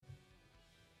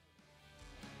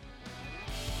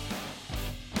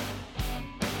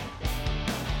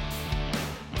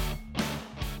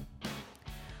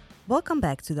Welcome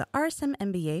back to the RSM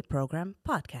MBA program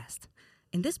podcast.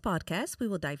 In this podcast, we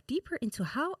will dive deeper into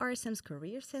how RSM's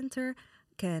Career Center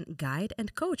can guide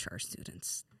and coach our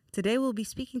students. Today, we'll be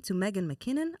speaking to Megan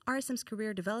McKinnon, RSM's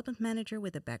Career Development Manager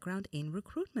with a background in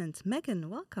recruitment. Megan,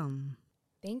 welcome.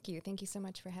 Thank you. Thank you so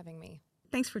much for having me.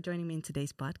 Thanks for joining me in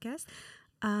today's podcast.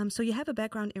 So you have a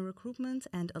background in recruitment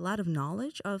and a lot of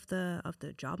knowledge of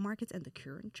the job market and the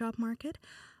current job market.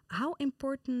 How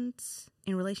important,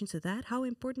 in relation to that, how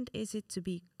important is it to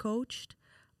be coached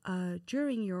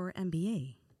during your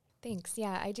MBA? Thanks.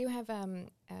 Yeah, I do have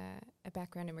a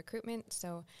background in recruitment.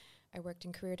 So I worked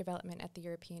in career development at the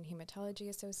European Hematology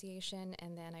Association,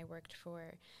 and then I worked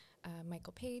for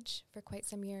Michael Page for quite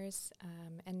some years.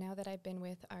 And now that I've been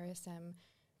with RSM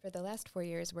for the last 4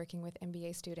 years working with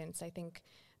MBA students, I think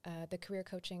the career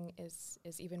coaching is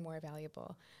even more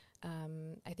valuable.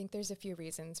 I think there's a few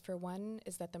reasons. For one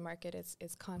is that the market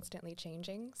is constantly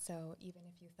changing. So even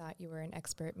if you thought you were an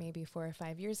expert maybe 4 or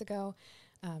 5 years ago,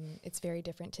 it's very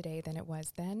different today than it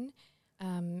was then.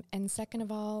 And second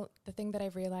of all, the thing that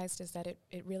I've realized is that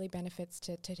it really benefits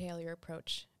to tailor your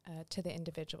approach to the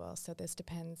individual. So this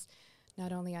depends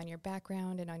not only on your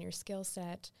background and on your skill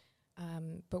set,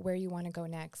 but where you want to go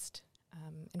next.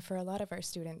 And for a lot of our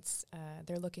students,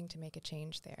 they're looking to make a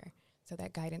change there. So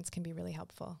that guidance can be really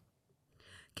helpful.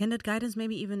 Can that guidance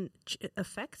maybe even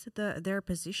affect their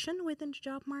position within the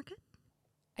job market?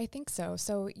 I think so.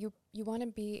 So you want to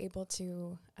be able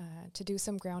to do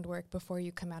some groundwork before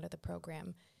you come out of the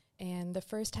program. And the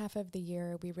first half of the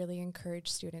year, we really encourage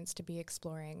students to be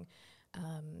exploring,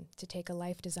 to take a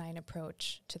life design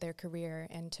approach to their career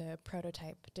and to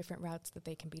prototype different routes that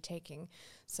they can be taking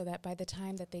so that by the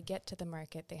time that they get to the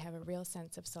market, they have a real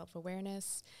sense of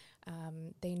self-awareness.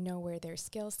 They know where their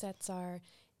skill sets are,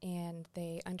 and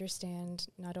they understand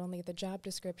not only the job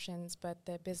descriptions, but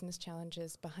the business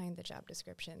challenges behind the job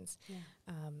descriptions.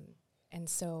 Yeah. And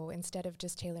so instead of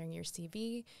just tailoring your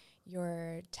CV,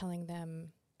 you're telling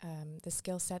them the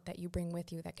skill set that you bring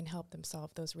with you that can help them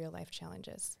solve those real life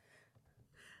challenges.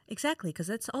 Exactly, because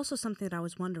that's also something that I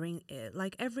was wondering.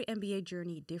 Like every MBA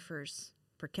journey differs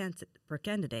per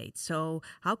candidate. So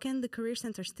how can the Career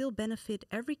Center still benefit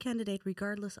every candidate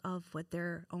regardless of what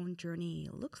their own journey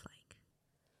looks like?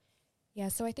 Yeah,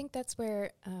 so I think that's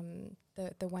where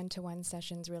the one-to-one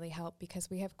sessions really help because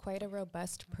we have quite a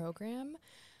robust program,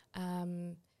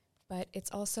 but it's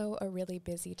also a really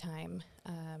busy time.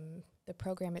 The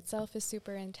program itself is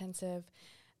super intensive.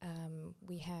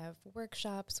 We have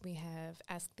workshops, we have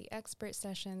Ask the Expert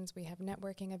sessions, we have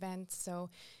networking events, so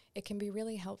it can be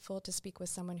really helpful to speak with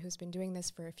someone who's been doing this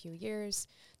for a few years,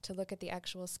 to look at the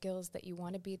actual skills that you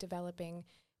want to be developing,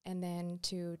 and then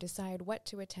to decide what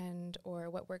to attend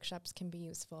or what workshops can be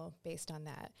useful based on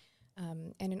that.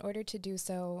 And in order to do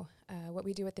so, what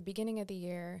we do at the beginning of the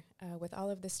year with all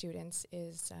of the students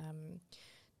is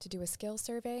to do a skill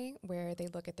survey where they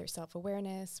look at their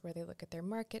self-awareness, where they look at their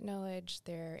market knowledge,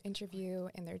 their interview,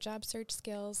 and their job search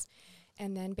skills.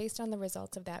 And then based on the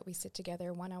results of that, we sit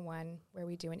together one-on-one where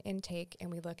we do an intake and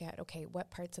we look at, okay,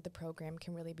 what parts of the program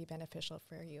can really be beneficial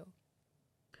for you?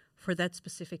 For that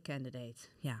specific candidate,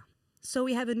 yeah. So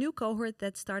we have a new cohort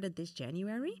that started this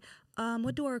January.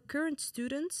 What do our current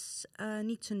students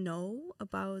need to know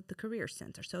about the Career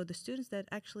Center? So the students that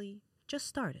actually just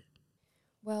started.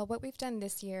 Well, what we've done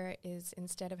this year is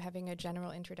instead of having a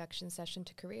general introduction session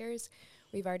to careers,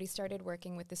 we've already started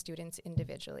working with the students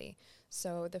individually.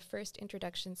 So the first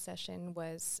introduction session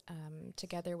was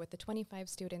together with the 25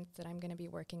 students that I'm going to be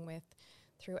working with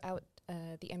throughout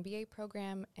the MBA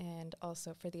program and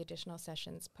also for the additional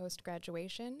sessions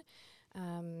post-graduation.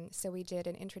 So we did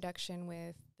an introduction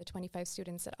with the 25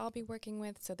 students that I'll be working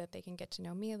with so that they can get to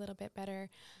know me a little bit better,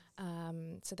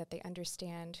 so that they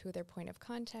understand who their point of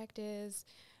contact is,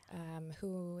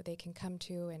 who they can come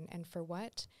to and for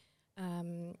what.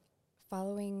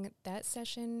 Following that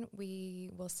session, we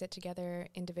will sit together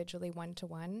individually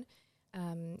one-to-one.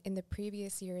 In the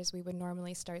previous years, we would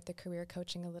normally start the career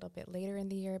coaching a little bit later in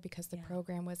the year because the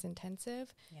program was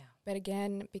intensive. Yeah. But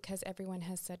again, because everyone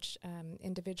has such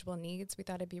individual needs, we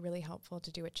thought it'd be really helpful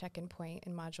to do a check-in point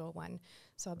in Module 1.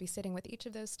 So I'll be sitting with each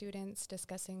of those students,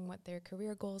 discussing what their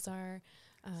career goals are,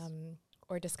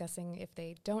 or discussing if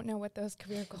they don't know what those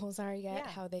career goals are yet,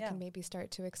 how they can maybe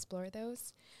start to explore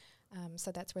those.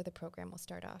 So that's where the program will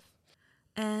start off.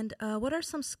 And what are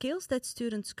some skills that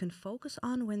students can focus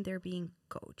on when they're being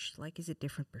coached? Like, is it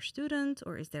different per student,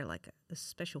 or is there like a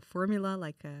special formula,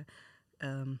 like a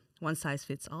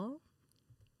one-size-fits-all?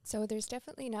 So there's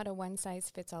definitely not a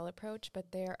one-size-fits-all approach,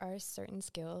 but there are certain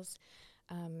skills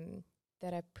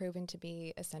that have proven to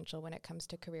be essential when it comes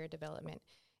to career development.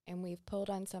 And we've pulled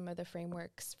on some of the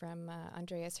frameworks from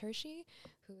Andreas Hershey,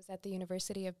 who's at the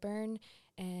University of Bern,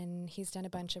 and he's done a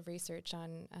bunch of research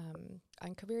on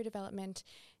career development,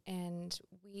 and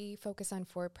we focus on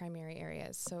 4 primary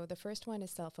areas. So the first one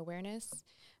is self-awareness.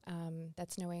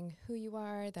 That's knowing who you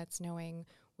are, that's knowing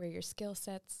where your skill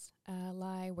sets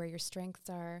lie, where your strengths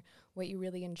are, what you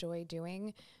really enjoy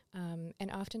doing.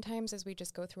 And oftentimes as we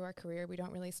just go through our career, we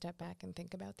don't really step back and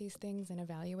think about these things and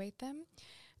evaluate them.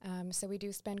 So we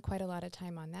do spend quite a lot of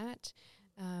time on that.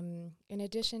 In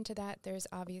addition to that, there's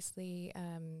obviously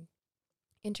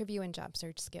interview and job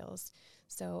search skills.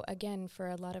 So again, for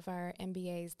a lot of our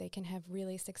MBAs, they can have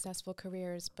really successful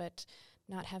careers, but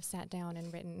not have sat down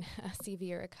and written a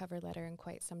CV or a cover letter in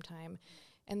quite some time.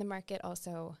 And the market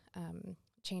also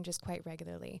changes quite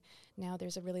regularly. Now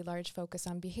there's a really large focus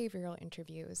on behavioral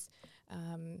interviews.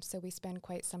 So we spend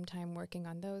quite some time working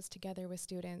on those together with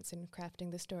students and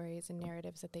crafting the stories and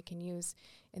narratives that they can use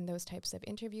in those types of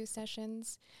interview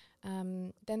sessions.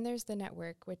 Then there's the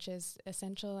network, which is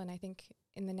essential. And I think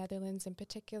in the Netherlands in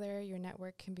particular, your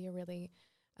network can be a really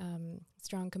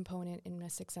strong component in a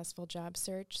successful job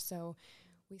search. So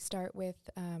we start with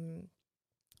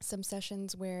some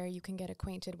sessions where you can get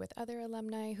acquainted with other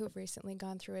alumni who've recently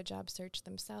gone through a job search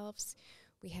themselves.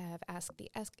 We have Ask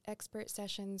the Expert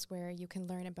sessions where you can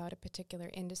learn about a particular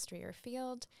industry or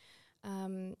field.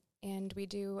 And we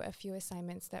do a few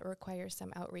assignments that require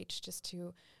some outreach just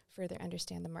to further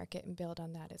understand the market and build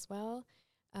on that as well.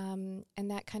 And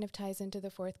that kind of ties into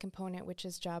the 4th component, which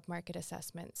is job market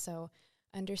assessment. So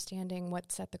understanding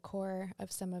what's at the core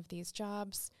of some of these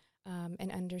jobs,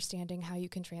 and understanding how you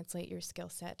can translate your skill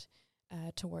set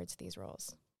towards these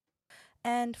roles.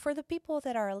 And for the people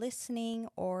that are listening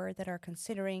or that are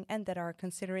considering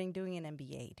doing an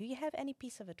MBA, do you have any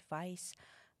piece of advice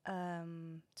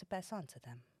to pass on to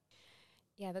them?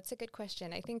 Yeah, that's a good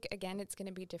question. I think, again, it's going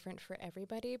to be different for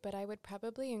everybody, but I would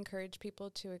probably encourage people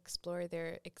to explore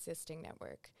their existing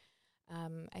network.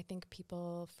 I think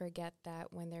people forget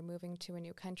that when they're moving to a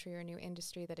new country or a new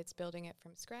industry that it's building it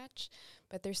from scratch,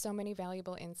 but there's so many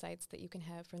valuable insights that you can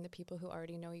have from the people who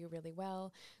already know you really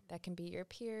well. That can be your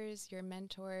peers, your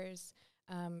mentors,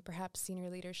 perhaps senior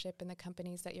leadership in the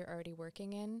companies that you're already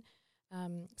working in.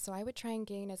 So I would try and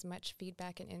gain as much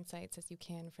feedback and insights as you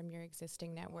can from your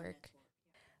existing network.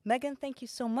 Megan, thank you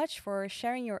so much for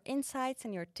sharing your insights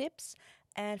and your tips,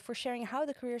 and for sharing how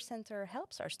the Career Center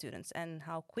helps our students and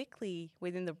how quickly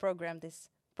within the program this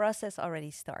process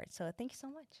already starts. So thank you so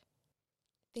much.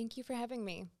 Thank you for having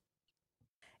me.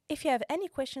 If you have any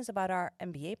questions about our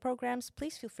MBA programs,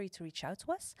 please feel free to reach out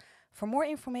to us. For more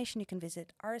information, you can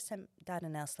visit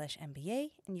rsm.nl/MBA,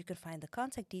 and you can find the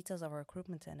contact details of our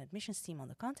recruitment and admissions team on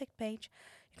the contact page.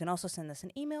 You can also send us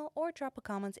an email or drop a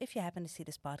comment if you happen to see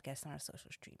this podcast on our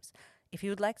social streams. If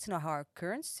you would like to know how our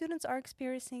current students are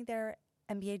experiencing their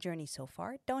MBA journey so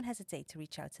far, don't hesitate to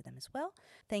reach out to them as well.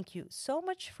 Thank you so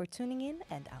much for tuning in,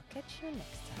 and I'll catch you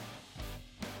next time.